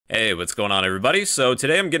Hey, what's going on, everybody? So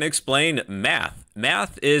today I'm going to explain math.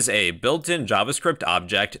 Math is a built-in JavaScript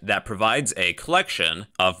object that provides a collection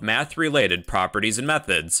of math-related properties and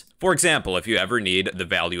methods. For example, if you ever need the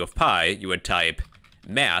value of pi, you would type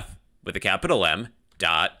math with a capital M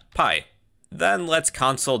dot pi. Then let's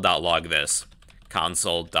console.log this.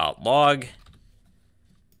 Console.log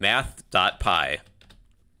math.pi.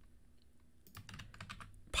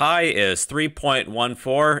 Pi is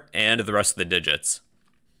 3.14 and the rest of the digits.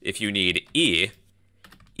 If you need E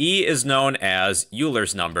is known as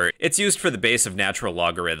Euler's number. It's used for the base of natural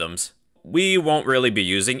logarithms. We won't really be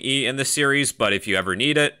using E in this series, but if you ever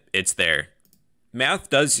need it, it's there. Math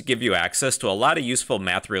does give you access to a lot of useful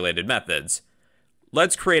math-related methods.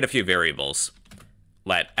 Let's create a few variables.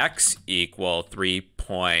 Let x equal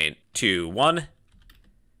 3.21.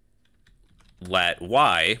 Let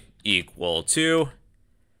y equal 2.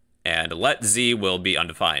 And let z will be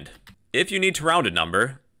undefined. If you need to round a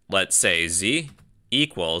number, let's say z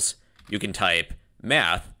equals, you can type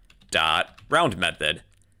math.round method.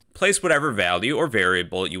 Place whatever value or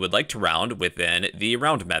variable you would like to round within the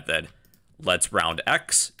round method. Let's round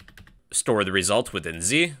x, store the result within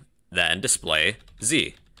z, then display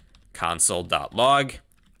z. Console.log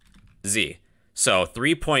z. So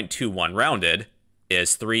 3.21 rounded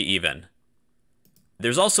is 3 even.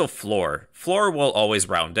 There's also floor. Floor will always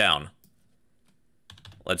round down.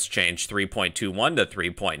 Let's change 3.21 to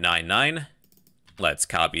 3.99. Let's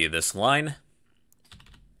copy this line.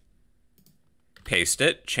 Paste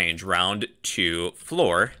it, change round to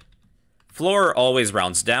floor. Floor always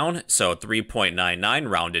rounds down, so 3.99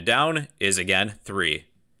 rounded down is again 3.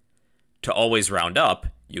 To always round up,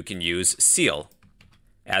 you can use ceil,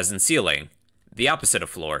 as in ceiling, the opposite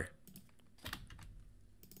of floor.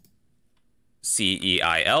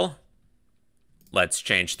 CEIL. Let's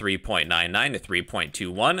change 3.99 to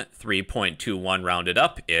 3.21. 3.21 rounded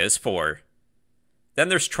up is 4. Then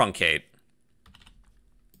there's truncate.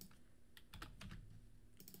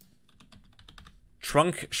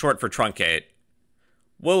 Trunc, short for truncate,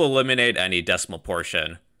 will eliminate any decimal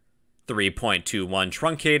portion. 3.21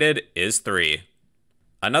 truncated is 3.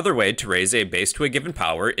 Another way to raise a base to a given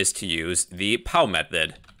power is to use the pow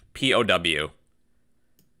method, POW.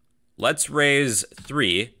 Let's raise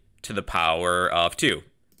 3 to the power of 2.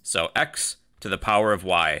 So x to the power of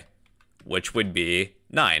y, which would be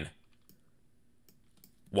 9.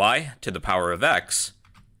 Y to the power of x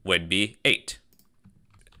would be 8.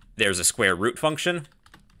 There's a square root function,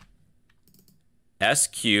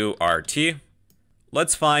 sqrt.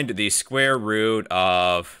 Let's find the square root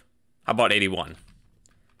of, how about 81?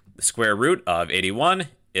 The square root of 81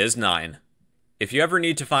 is 9. If you ever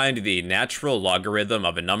need to find the natural logarithm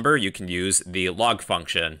of a number, you can use the log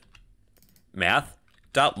function.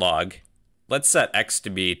 Math.log. Let's set x to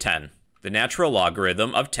be 10. The natural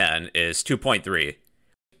logarithm of 10 is 2.3.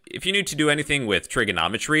 If you need to do anything with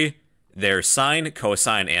trigonometry, there's sine,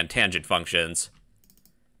 cosine, and tangent functions.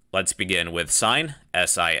 Let's begin with sine,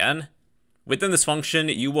 sin. Within this function,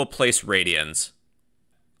 you will place radians.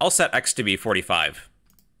 I'll set x to be 45.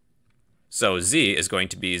 So z is going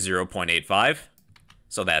to be 0.85.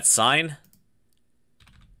 So that's sine.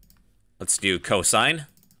 Let's do cosine,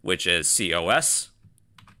 which is cos,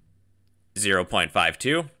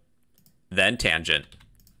 0.52. Then tangent,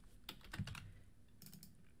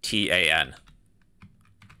 tan.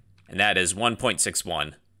 And that is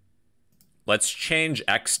 1.61. Let's change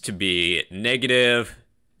x to be negative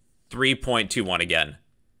 3.21 again.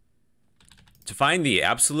 To find the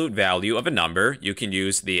absolute value of a number, you can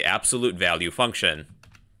use the absolute value function,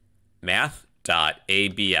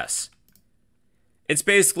 Math.abs. It's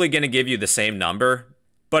basically going to give you the same number,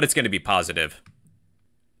 but it's going to be positive.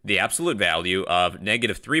 The absolute value of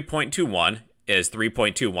negative 3.21 is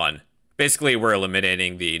 3.21. Basically, we're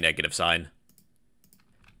eliminating the negative sign.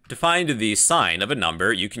 To find the sign of a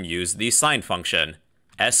number, you can use the sine function,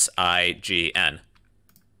 sign.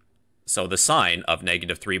 So the sign of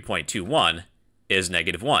negative 3.21 is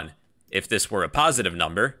negative 1. If this were a positive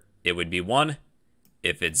number, it would be 1.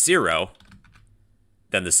 If it's 0,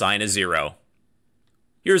 then the sign is 0.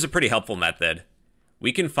 Here's a pretty helpful method.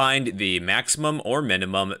 We can find the maximum or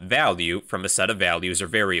minimum value from a set of values or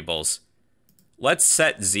variables. Let's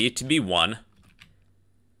set z to be 1,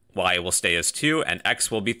 y will stay as 2, and x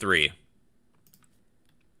will be 3.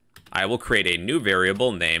 I will create a new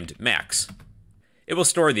variable named max. It will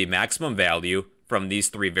store the maximum value from these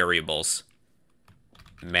 3 variables.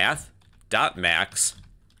 Math.max,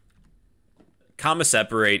 comma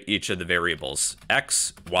separate each of the variables,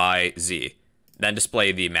 x, y, z. Then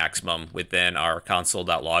display the maximum within our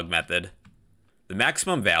console.log method. The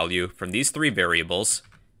maximum value from these 3 variables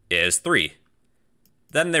is 3.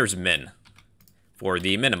 Then there's min. For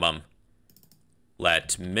the minimum,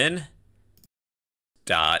 let min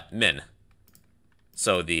dot min.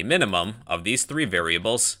 So the minimum of these three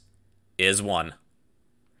variables is 1.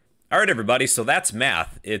 All right, everybody, so that's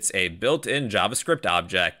math. It's a built-in JavaScript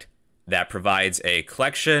object that provides a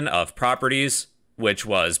collection of properties, which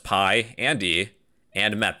was pi and e,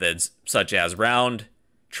 and methods such as round,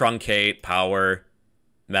 truncate, power,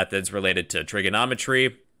 methods related to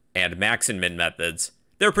trigonometry, and max and min methods.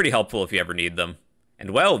 They're pretty helpful if you ever need them.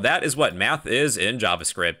 And well, that is what math is in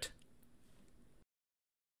JavaScript.